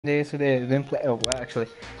Yesterday I didn't play. Oh, well, actually,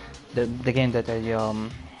 the game that I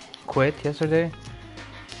quit yesterday.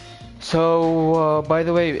 So by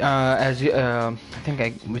the way, as you, I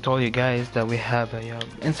think we told you guys that we have a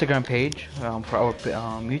Instagram page for our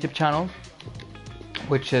YouTube channel,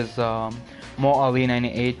 which is Mo Ali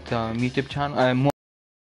 98 YouTube channel.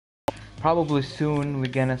 Probably soon we're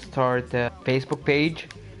gonna start a Facebook page.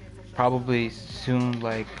 Probably soon,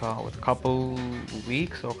 like with a couple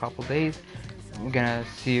weeks or a couple days. We're gonna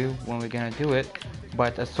see when we're gonna do it.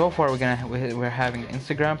 But so far we're having an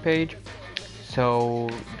Instagram page. So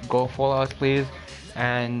go follow us, please.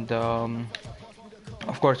 And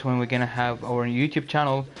of course, when we're gonna have our YouTube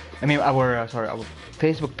channel, I mean our sorry, our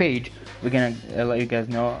Facebook page, we're gonna let you guys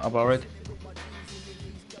know about it.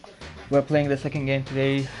 We're playing the second game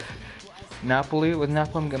today. Napoli with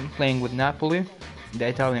Napoli. I'm playing with Napoli, the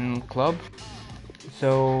Italian club.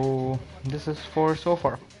 So this is for so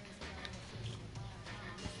far.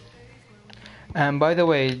 And by the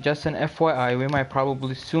way, just an FYI, we might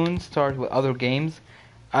probably soon start with other games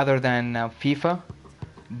other than FIFA.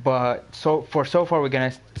 But so far we're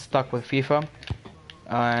gonna stuck with FIFA,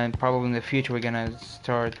 and probably in the future we're gonna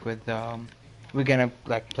start with we're gonna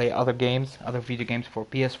like play other games, other video games for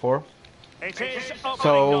PS4.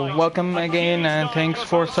 So welcome again, and thanks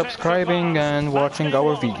for subscribing and watching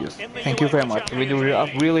our videos. Thank you very much. We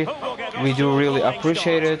do really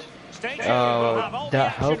appreciate it.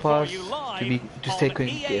 That help us to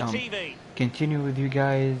stay continue with you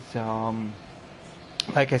guys.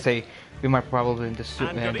 Like I say, we might probably in the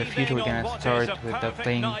future we're gonna start with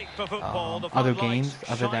playing other games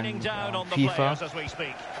other than FIFA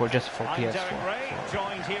for PS4.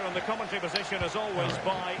 Joined here in the commentary position as always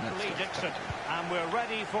by Lee Dixon, and we're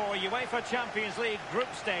ready for UEFA Champions League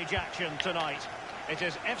group stage action tonight. It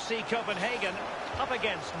is FC Copenhagen up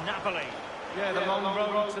against Napoli. Yeah, the long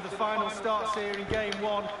road to the final starts here in game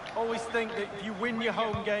one. Always think that if you win your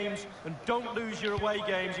home games and don't lose your away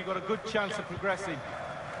games, you've got a good chance of progressing.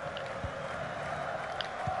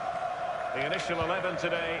 The initial 11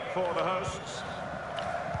 today for the hosts.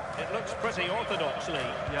 It looks pretty orthodox, Lee.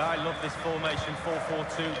 Yeah, I love this formation,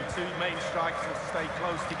 4-4-2. The two main strikers will stay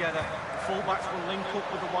close together. The fullbacks will link up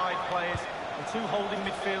with the wide players. The two holding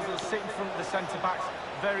midfielders will sit in front of the centre-backs.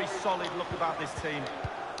 Very solid look about this team.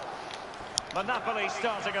 The Napoli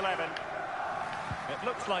starting 11. It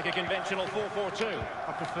looks like a conventional 4-4-2.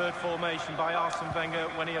 A preferred formation by Arsene Wenger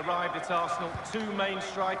when he arrived at Arsenal. Two main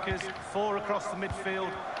strikers, four across the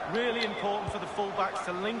midfield. Really important for the fullbacks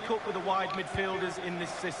to link up with the wide midfielders in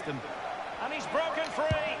this system. And he's broken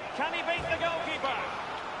free. Can he beat the goalkeeper?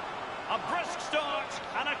 A brisk start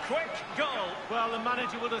and a quick goal. Well, the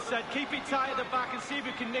manager would have said, keep it tight at the back and see if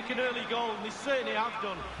we can nick an early goal, and they certainly have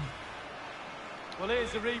done. Well,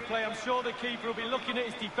 here's the replay. I'm sure the keeper will be looking at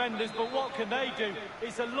his defenders, but what can they do?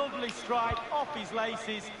 It's a lovely strike off his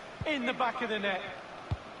laces in the back of the net.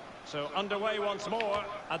 So underway once more.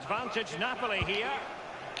 Advantage Napoli here.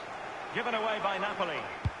 Given away by Napoli.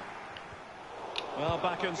 Well,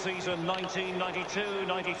 back in season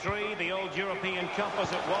 1992-93, the old European Cup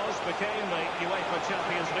as it was became the UEFA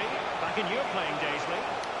Champions League. Back in your playing days, Lee.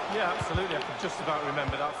 Yeah, absolutely. I can just about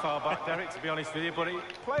remember that far back, Derek, to be honest with you. But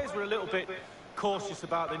players were a little bit cautious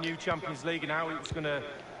about the new Champions League and how it was going to...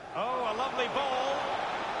 Oh, a lovely ball.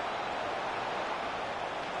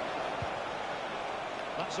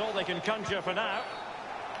 That's all they can conjure for now.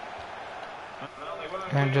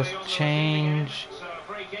 And just change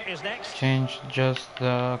just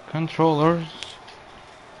the controllers.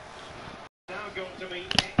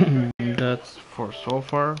 That's for so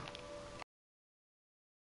far.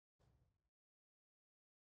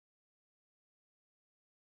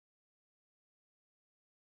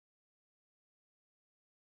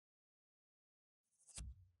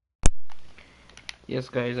 Yes,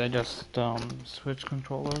 guys, I just switched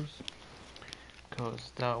controllers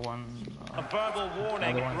because that one a verbal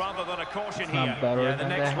warning rather than a caution here. Not better yeah, the than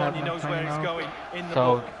next one he knows where it's going in the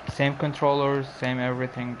book. Same controllers, same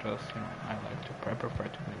everything. Just I like to prefer to play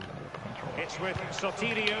with the controller. It's with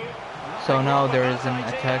Sotirio. So now there is an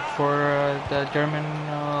attack for the German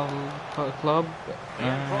club,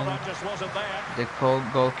 and just wasn't there. the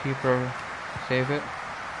goalkeeper save it.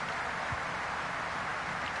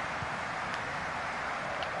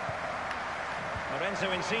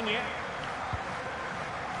 Lorenzo Insigne.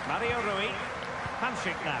 Mario Rui.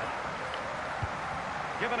 Handshake now.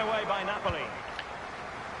 Given away by Napoli.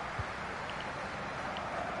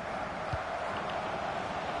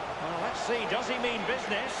 Well, let's see. Does he mean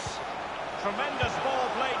business? Tremendous ball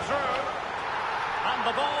played through. And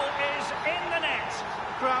the ball is in the net.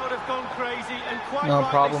 The crowd have gone crazy and quite No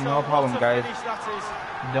rightly problem, so. no problem, What a guys. finish that is.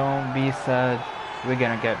 Don't be sad. we're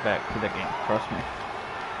gonna get back to the game. Trust me.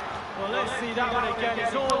 Well, let's see that one again.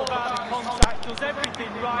 It's all about the contact. Does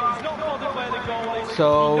everything right. He's not bothered where the goal is.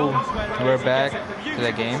 So He knows where it we're is. He back gets a to the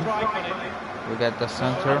beautiful game. strike on it. We got the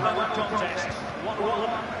center. Contest 1-1.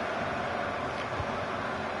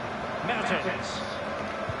 Mertens.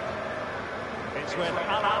 It's with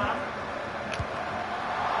Alan.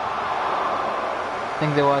 I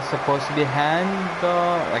think there was supposed to be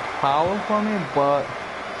like foul for me, but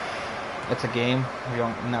it's a game.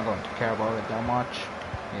 I'm not going to care about it that much,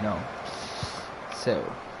 you know. So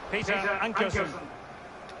Peter Ankersen.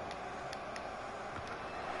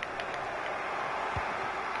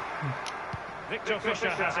 Victor Fischer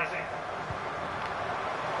has it.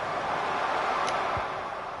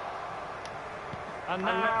 And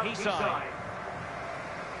now Hisai.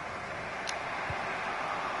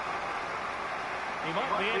 He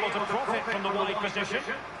might be able to profit from the wide position.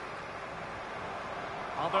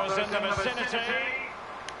 Others in the vicinity.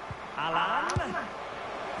 Alan.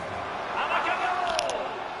 And a goal!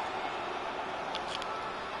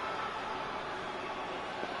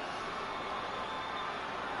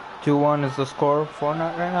 2-1 is the score for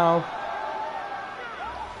right now.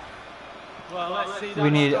 Well, let's see that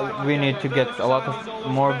We need to get a lot of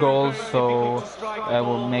more goals, so it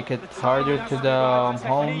will make it harder to the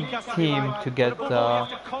home team to get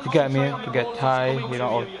tie, you know,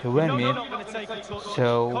 or to win me.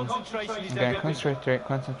 So I'm gonna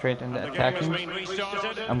concentrate on the attacking.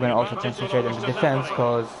 I'm gonna also concentrate on the defense,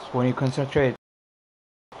 because when you concentrate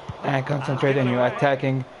on your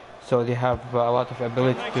attacking, so they have a lot of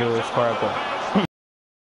ability to score a goal.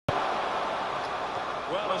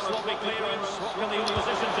 Well, a sloppy clearance. What can the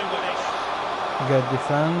opposition do with this? Good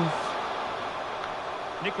defense.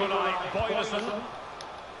 Nikolai Boylussen.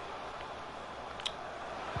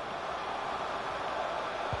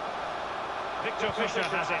 Victor Fischer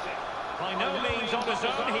has it. By no means on his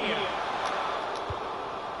own here.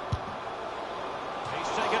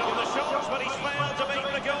 He's taken on the shots, but he's failed to beat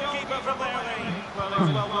the goalkeeper from there. Well,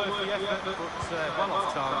 it's well worth the effort, but well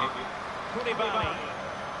off target. Koulibaly.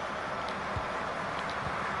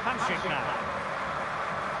 Handshake now.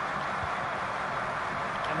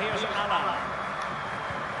 And here's Alan.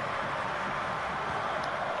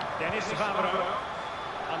 Dennis Favreau.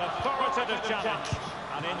 An authoritative challenge.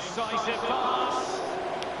 An incisive pass.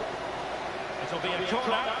 It'll be a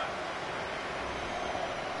corner.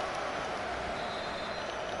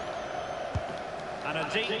 And a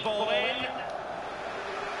deep ball in.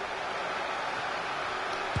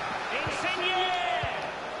 Insigne!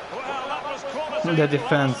 Well, that was quality. The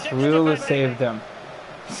defense really saved them.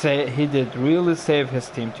 He did really save his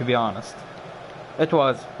team, to be honest. It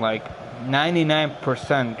was like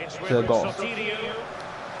 99% to the goal. Carrying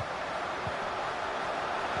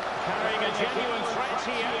a genuine threat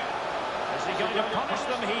here. Is he going to punish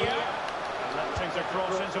them here? And that thing's a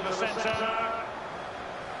cross into the centre.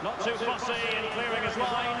 Not too fussy in clearing his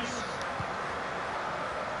lines.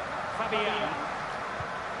 Fabian.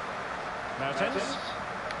 Mertens.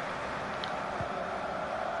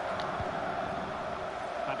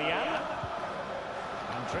 Fabian.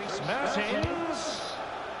 Andres Mertens.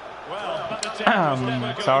 Well,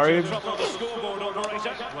 sorry,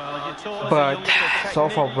 but so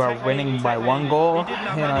far we're winning by 1 goal.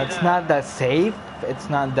 You know, it's not that safe. It's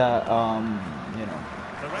not that you know,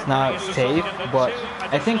 it's not safe. But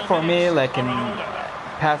I think for me, like in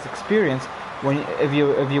past experience, if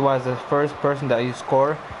you was the first person that you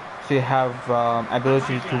score, so you have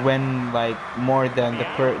ability to win like more than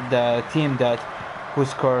the team who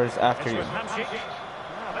scores after you.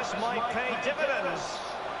 This might pay dividends.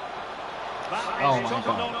 Oh my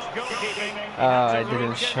god. I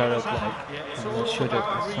didn't shoot it shoot it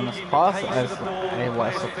as soon as possible as I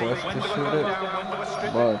was supposed to shoot it.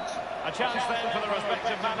 But a chance then for the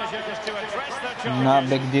respective managers to address their challenges. not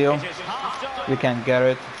big deal. We can get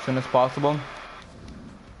it as soon as possible.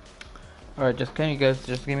 Alright, can you guys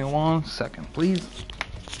just give me 1 second, please?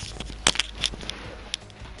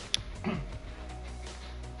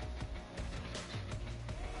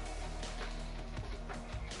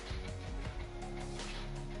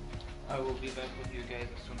 I will be back with you guys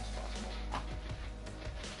as soon as possible.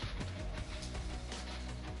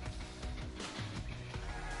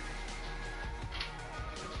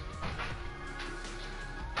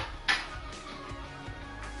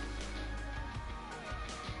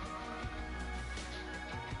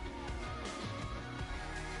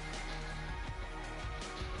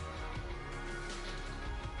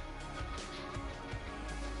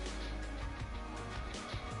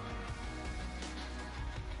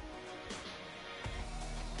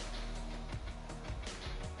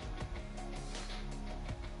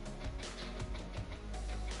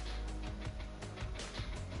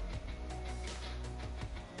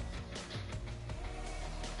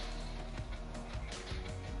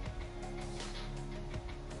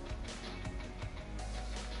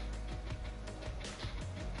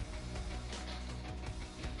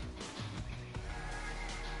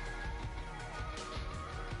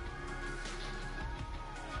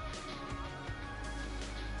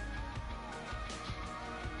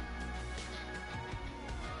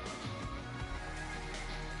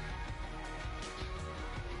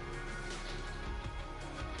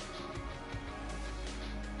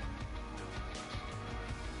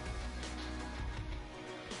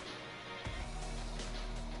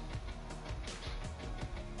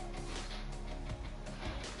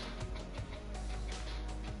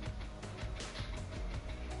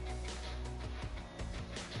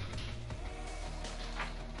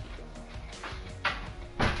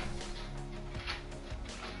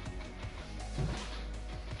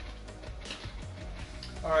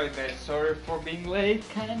 Alright guys, sorry for being late,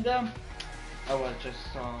 kinda. I was just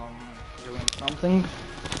doing something.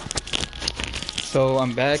 So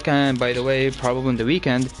I'm back, and by the way, probably on the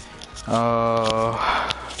weekend,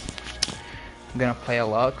 I'm gonna play a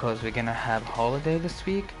lot because we're gonna have holiday this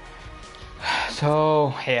week.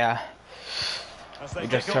 So yeah, we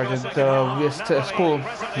just started school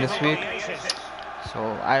this week, so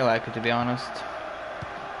I like it, to be honest.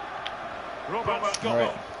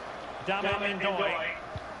 Alright.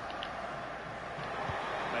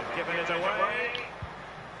 They've given it away.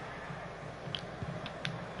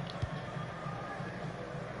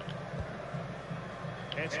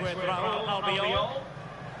 It's with Raul Albiol.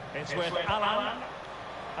 It's with Alan.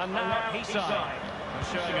 And now Hisai.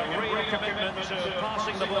 Showing a real commitment to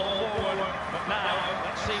passing the ball forward. But now,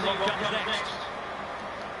 let's see what comes next.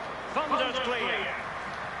 Thunder's clear.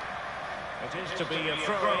 It is to be a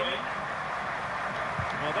throw-in.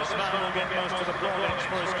 Well, this man will get most of the plaudits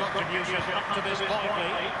for his contribution up to this point,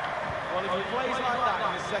 Lee. Well, if he plays like that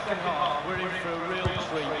in the second half, we're in for a real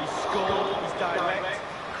treat. He's scored, he's direct,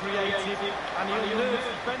 creative, and he'll nerve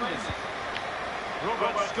defenders.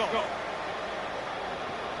 Robert Scott.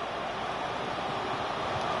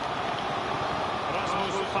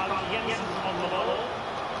 Rasmus Falk Jensen on the ball.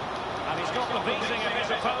 And he's got the beating of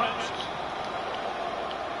his opponent.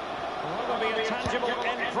 Will there be a tangible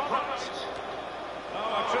end product? Oh,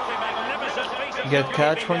 a truly magnificent piece of Good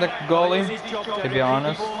catch from the goalie, to be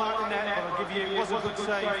honest. Good use of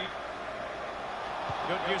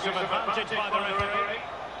advantage by the referee.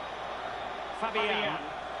 Fabian.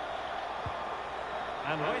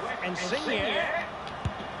 And with Insigne.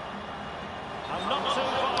 And not too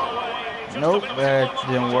far away. Nope, that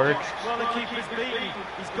didn't work. Well, the keeper's beaten.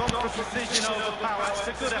 He's gone for precision over power. It's a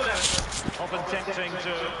good effort. Often tempting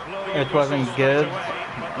to blow. It wasn't good.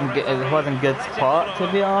 It wasn't good spot, to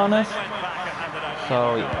be honest.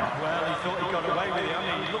 So yeah. Well, he thought he got away with it. I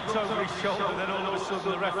mean, he looked over his shoulder, then all of a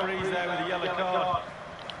sudden the referee's there with a yellow card.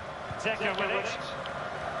 Decker with it.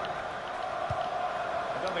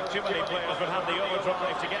 I don't think too many players would have the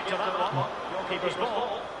overdrive to get to that one. Goalkeeper's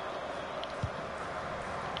ball.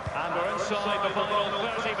 And we're inside the final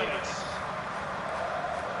 30 minutes.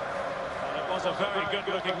 And it was a very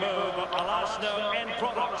good-looking move, but alas, no end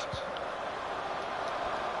product.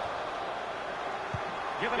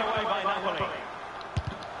 Given away by Napoli.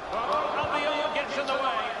 Oh, Albiol gets in the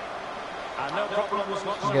way. And no problems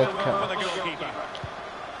whatsoever for the goalkeeper.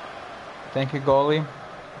 Thank you, goalie,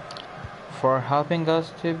 for helping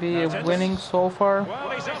us to be winning so far. Well,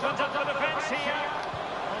 he's opened up the defence here.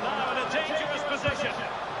 Well, now in a dangerous position.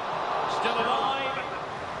 Still alive.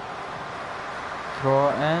 Throw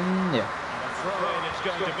in, yeah. And a throw-in it's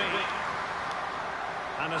going to be.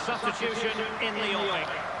 And a substitution in the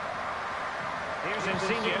offing. Here's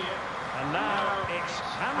Insigne. And now it's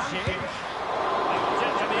Hamsik. They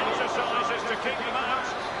intend to the exercises to keep them out.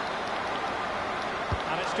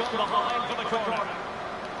 And it's gone behind for the corner.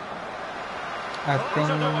 I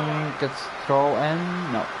think it's throw in.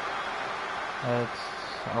 No, it's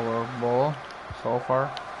our ball so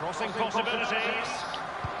far. Crossing possibilities.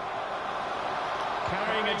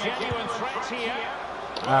 Carrying a genuine threat here.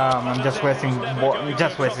 I'm just wasting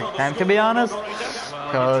time, to be honest,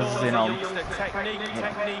 because you know. Technique.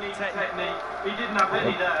 He didn't have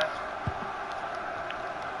any there.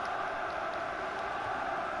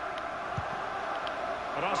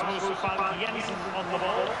 Rasmus Falk Jensen on the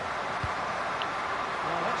ball.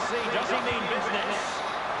 Well, let's see, does he mean business?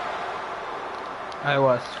 I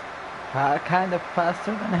was kind of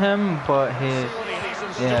faster than him, but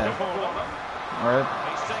yeah. Alright.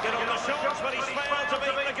 He's taken on the shots, but he's failed to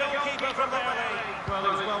beat the goalkeeper from there. Well,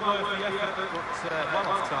 it was well worth the effort, but well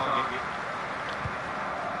off target.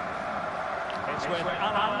 It's with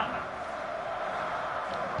Alan.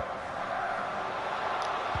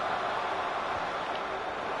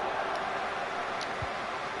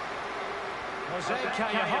 Jose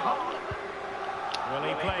Callejon. Will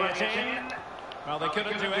he play it in? Well, they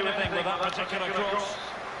couldn't do anything with that particular cross.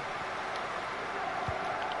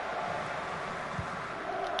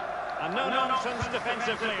 And no-nonsense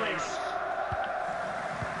defensive clearance.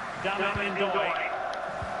 Damien Ndoye.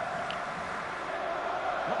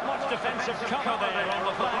 Not much defensive cover there on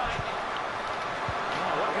the flank.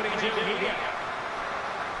 Oh, what can he do here?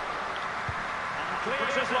 And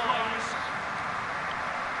clears his lines.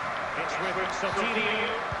 It's with Sotilio.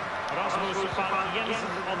 Rasmus Falk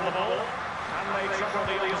Jensen on the ball. And they trouble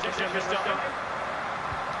the opposition this time.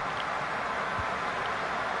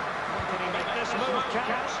 Can he make this move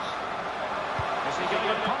count? Is he going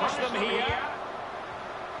to punish them here?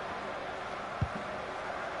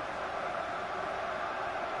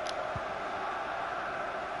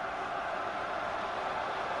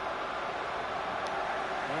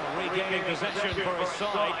 regaining possession for his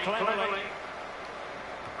side cleverly.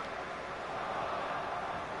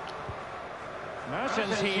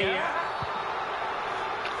 Mertens here.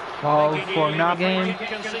 Foul for Nagin.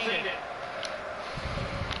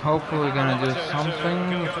 Hopefully we're gonna do something.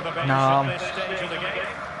 No.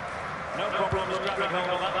 No problems grabbing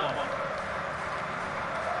hold of that one.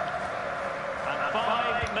 And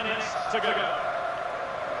 5 minutes to go.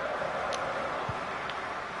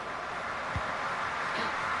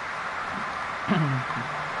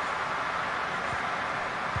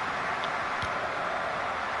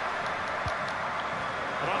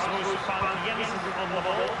 Rasmus van Jensen on the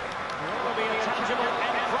ball. Will be a tangible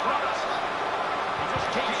end product. He just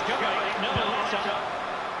keeps going, no let-up.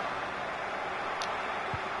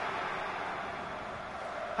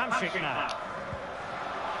 Hamsik now.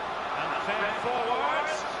 And fair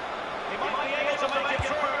forwards. He might be able to make it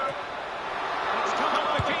through. It's come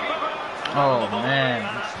off the keeper. Oh man.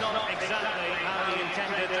 That's not exactly how he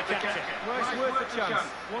intended to catch it. Well, it's worth a chance.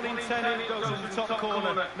 1 in 10 it goes in the top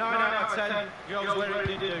corner. 9 out of 10 goes where it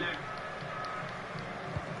did do.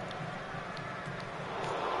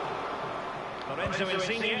 Lorenzo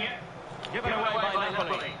Insigne, given away by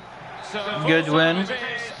Napoli. So Good win. 3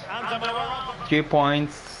 3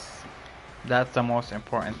 points. That's the most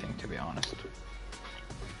important thing, to be honest.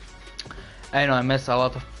 I know I missed a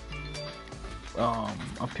lot of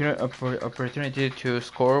opportunity to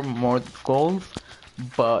score more goals,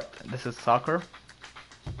 but this is soccer,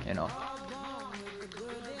 you know.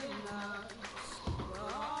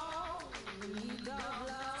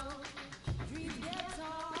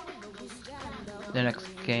 The next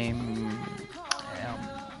game,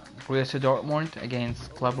 Borussia Dortmund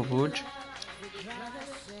against Club LEAUGE.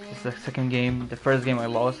 It's the second game. The first game I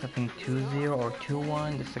lost, I think 2-0 or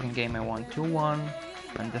 2-1. The second game I won 2-1.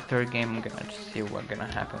 And the third game I'm gonna just see what's gonna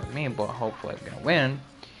happen with me, but hopefully I'm gonna win,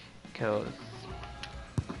 because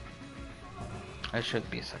I should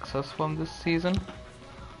be successful in this season.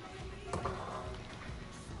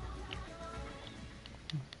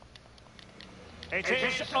 It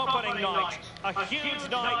is opening night, a huge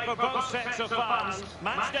night for both sets of fans.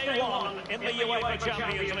 Match day 1 in the UEFA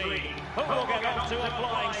Champions League. Who will get off to a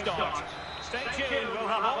flying start? Stay tuned, we'll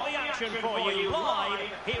have all the action for you live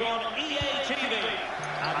here on EA TV.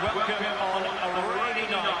 And welcome on a rainy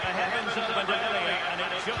night. The heavens opened earlier and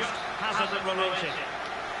it just hasn't relented.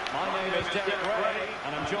 My name is Derek Ray,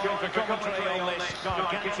 and I'm joined for commentary on this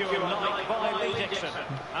gargantuan night by Lee Dixon.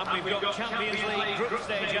 And we've got Champions League group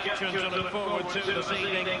stage action to look forward to this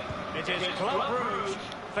evening. It is Club LEAUGE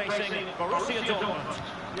facing Borussia Dortmund.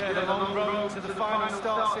 Yeah, the long road to the final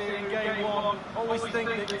starts here in game 1. Always think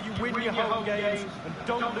that if you win your home games and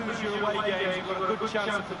don't lose your away games, you've got a good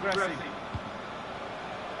chance of progressing.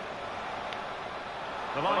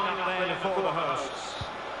 The line-up then for the hosts.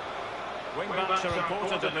 Wing-backs are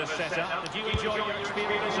important in this setup. Did you enjoy your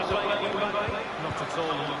experience of playing at wing-back? Not at all,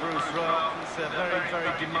 and Bruce right. It's a very,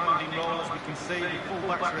 very demanding role, as we can see. The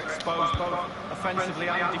full-backs are exposed both offensively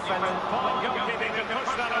and defensively. Fine goalkeeping to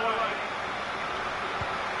push that away.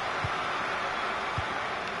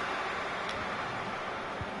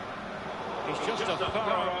 He's just a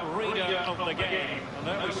thorough reader of the game, and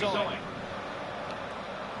there we saw him.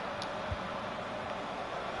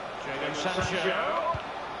 Jadon Sancho.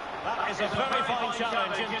 That is a very fine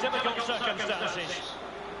challenge in difficult circumstances.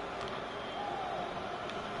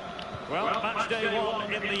 Well, match day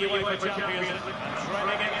 1 in the UEFA Champions League. And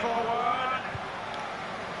trailing it forward.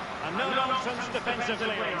 And no-nonsense defensive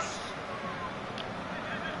clearance.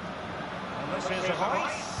 And this is a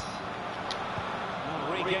Hoyce.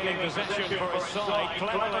 Regaining possession for his side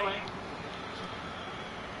cleverly.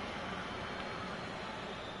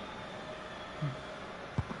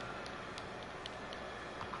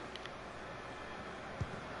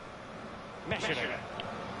 Messenger.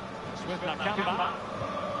 With Nakamba.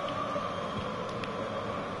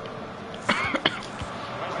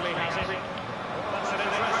 Wesley has it. That's an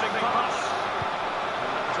interesting pass.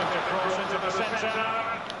 That's a cross into the centre.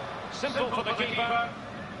 Simple for the keeper.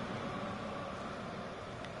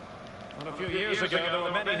 Well, a few years ago, there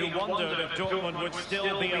were many who wondered if Dortmund would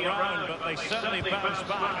still be around, but they certainly bounced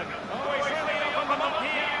back. Oh, he's really opened them up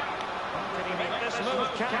here. Can he make this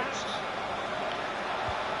move count?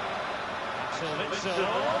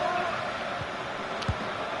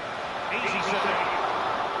 Easy save.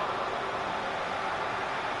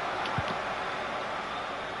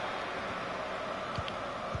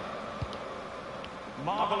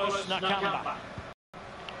 Marvellous Nakamba.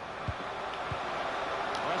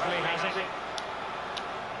 Wesley has it.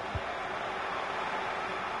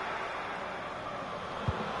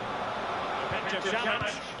 Defensive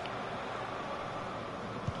challenge.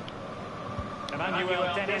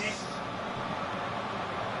 Emmanuel Dennis.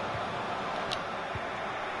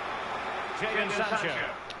 Jadon Sancho.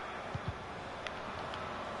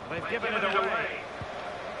 They've given it away.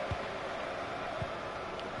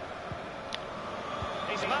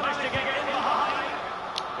 He's managed to get in behind.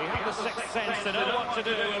 He had the sixth sense to know what to do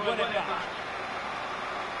and win it back.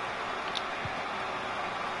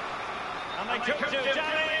 And they took to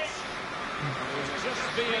Janet. He's just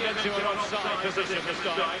veered into an offside position this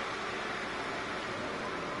time.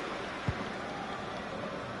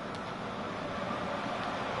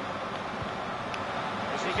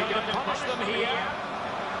 Is he going to punish them here?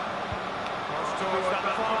 Cross towards that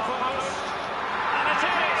far post. And it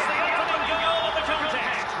is the opening goal of the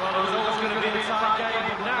contest. Well, it was always going to be a tight game,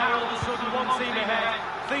 but now all of a sudden one team ahead.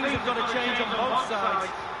 Things have got to change on both sides.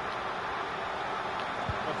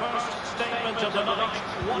 The first statement of the night,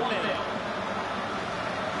 1-0.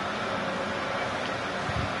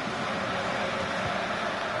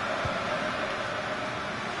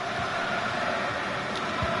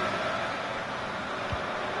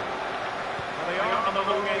 They are on the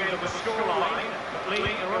wrong end of the scoreline, but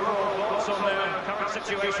leading their overall thoughts on their current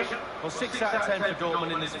situation. Well, 6 out of 10 for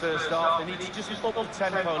Dortmund in this first half. They need to just up the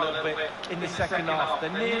tempo a little bit in the second half. They're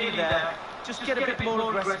nearly there. Just get a bit more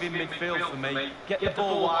aggressive in midfield for me. Get the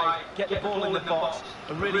ball wide, get the ball in the box,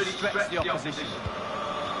 and really stretch the opposition.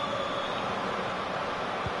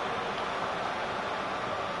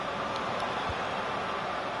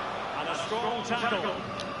 And a strong tackle.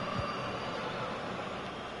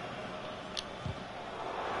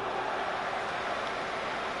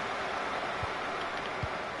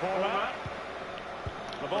 Forward.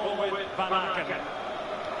 The ball with Van Aken.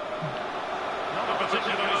 Not a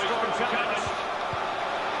particularly strong challenge.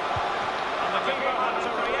 And the keeper had to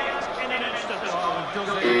react in an instant.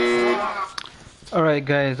 Alright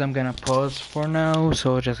guys, I'm gonna pause for now,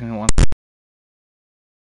 so just give me one.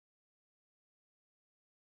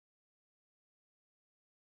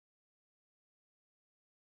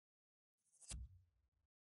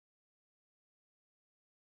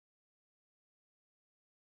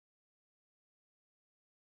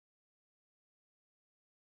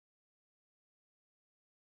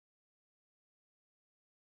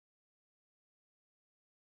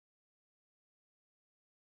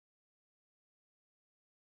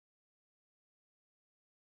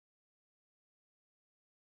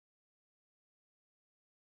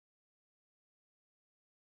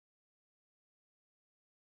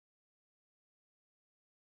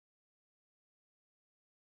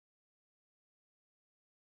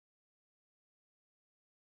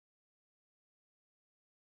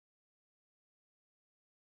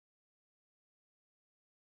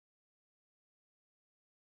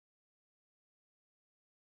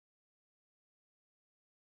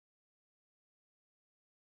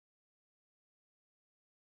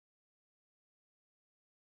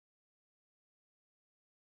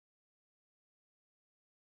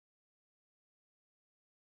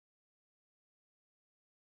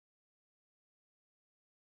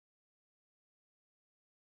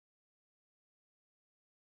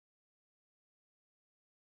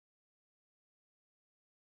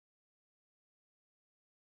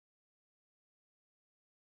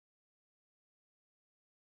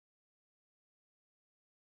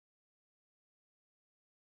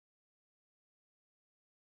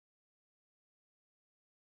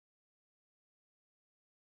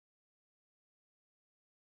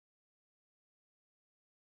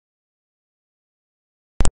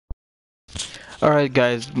 Alright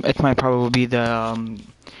guys, it might probably be the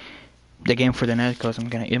game for the night because I'm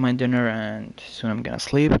gonna eat my dinner and soon I'm gonna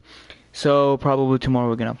sleep. So probably tomorrow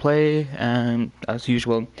we're gonna play and as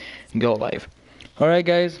usual go live. Alright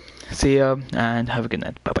guys, see ya and have a good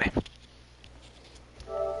night. Bye bye.